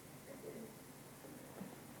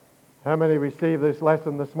 How many received this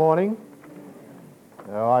lesson this morning?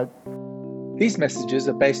 All right. These messages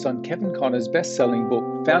are based on Kevin Conner's best-selling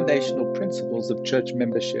book, Foundational Principles of Church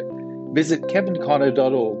Membership. Visit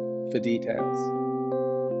kevinconner.org for details.